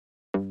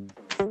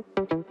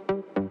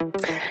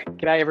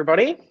G'day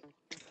everybody.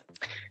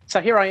 So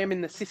here I am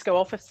in the Cisco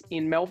office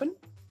in Melbourne.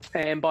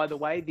 And by the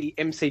way, the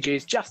MCG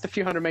is just a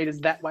few hundred metres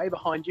that way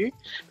behind you.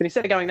 But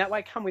instead of going that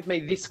way, come with me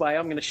this way.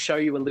 I'm going to show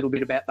you a little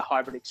bit about the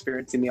hybrid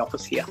experience in the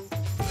office here.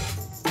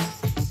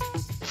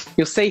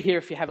 You'll see here,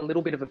 if you have a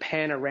little bit of a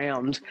pan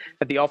around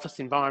at the office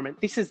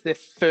environment, this is the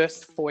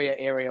first foyer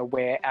area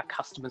where our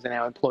customers and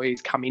our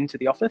employees come into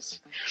the office.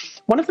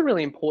 One of the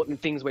really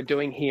important things we're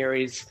doing here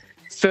is,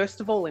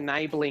 first of all,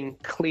 enabling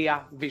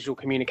clear visual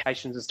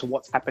communications as to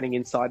what's happening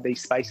inside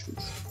these spaces.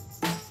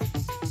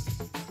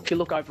 If you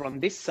look over on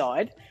this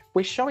side,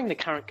 we're showing the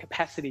current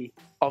capacity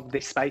of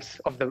this space,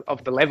 of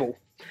the level.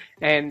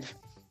 And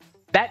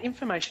that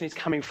information is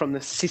coming from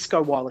the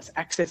Cisco wireless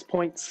access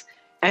points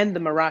and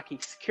the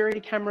Meraki security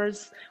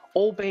cameras,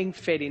 all being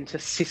fed into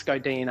Cisco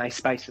DNA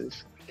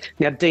Spaces.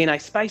 Now, DNA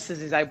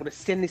Spaces is able to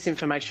send this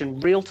information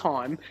real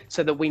time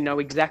so that we know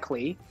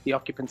exactly the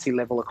occupancy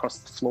level across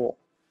the floor.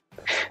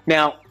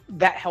 Now,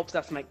 that helps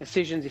us make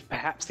decisions.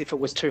 If it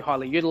was too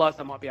highly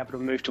utilised, I might be able to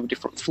move to a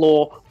different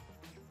floor.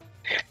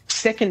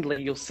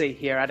 Secondly, you'll see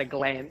here at a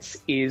glance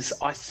is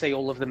I see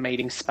all of the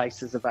meeting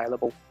spaces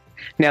available.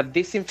 Now,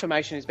 this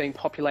information is being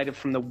populated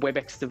from the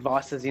WebEx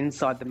devices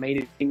inside the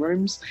meeting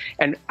rooms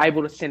and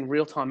able to send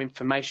real-time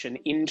information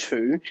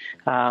into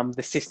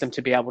the system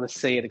to be able to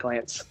see at a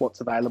glance what's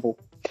available.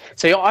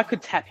 So I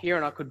could tap here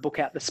and I could book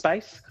out the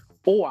space,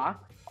 or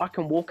I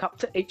can walk up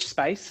to each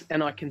space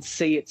and I can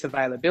see its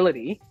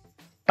availability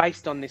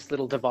based on this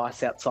little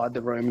device outside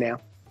the room now.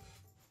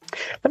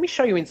 Let me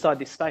show you inside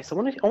this space. I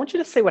want you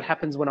to see what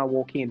happens when I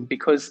walk in,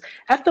 because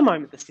at the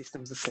moment the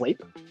system's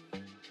asleep.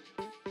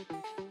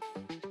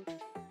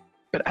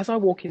 But as I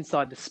walk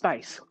inside the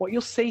space, what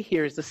you'll see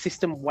here is the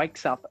system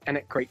wakes up and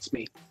it greets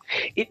me.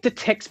 It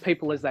detects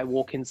people as they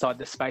walk inside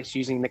the space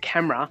using the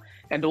camera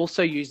and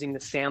also using the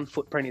sound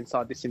footprint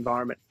inside this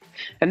environment.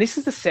 And this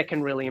is the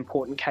second really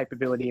important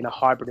capability in a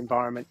hybrid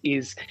environment,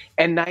 is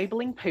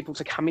enabling people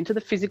to come into the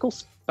physical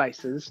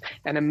spaces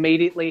and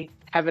immediately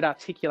have it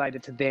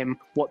articulated to them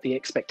what the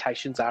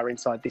expectations are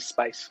inside this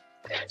space.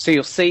 So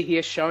you'll see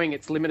here showing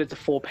it's limited to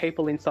 4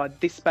 people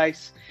inside this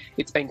space.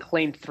 It's been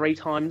cleaned 3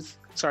 times.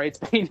 It's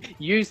been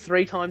used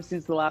 3 times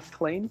since the last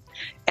clean.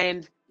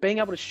 And being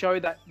able to show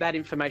that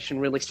information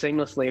really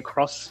seamlessly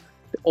across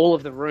all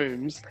of the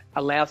rooms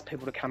allows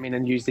people to come in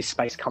and use this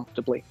space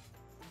comfortably.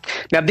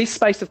 Now, this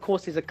space, of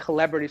course, is a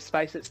collaborative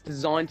space. It's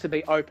designed to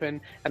be open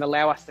and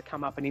allow us to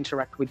come up and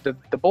interact with the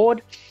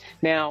board.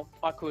 Now,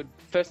 I could,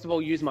 first of all,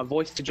 use my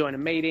voice to join a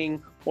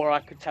meeting, or I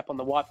could tap on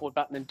the whiteboard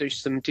button and do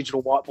some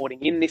digital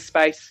whiteboarding in this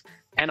space,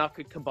 and I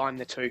could combine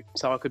the two.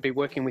 So I could be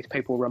working with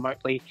people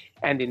remotely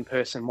and in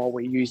person while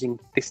we're using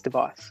this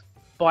device.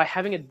 By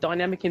having a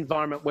dynamic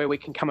environment where we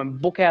can come and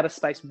book out a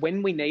space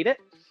when we need it,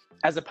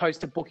 as opposed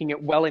to booking it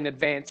well in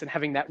advance and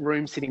having that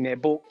room sitting there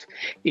booked,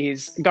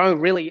 is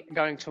really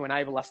going to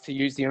enable us to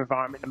use the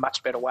environment in a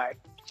much better way.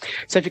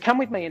 So if you come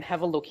with me and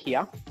have a look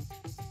here,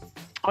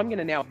 I'm going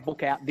to now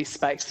book out this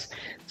space.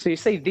 So you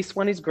see this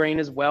one is green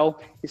as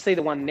well. You see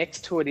the one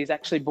next to it is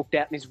actually booked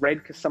out and is red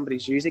because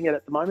somebody's using it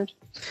at the moment.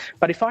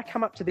 But if I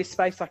come up to this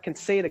space, I can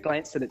see at a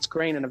glance that it's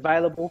green and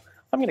available.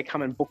 I'm going to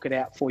come and book it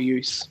out for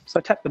use. So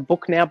I tap the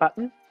Book Now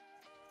button,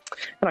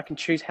 and I can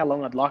choose how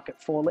long I'd like it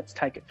for. Let's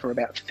take it for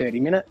about 30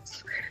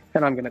 minutes.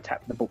 And I'm going to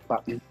tap the book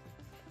button.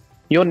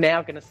 You're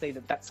now going to see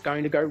that that's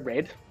going to go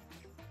red.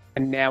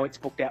 And now it's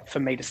booked out for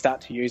me to start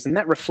to use. And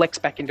that reflects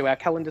back into our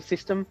calendar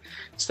system.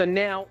 So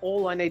now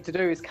all I need to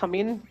do is come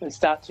in and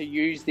start to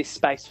use this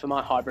space for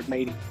my hybrid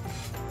meeting.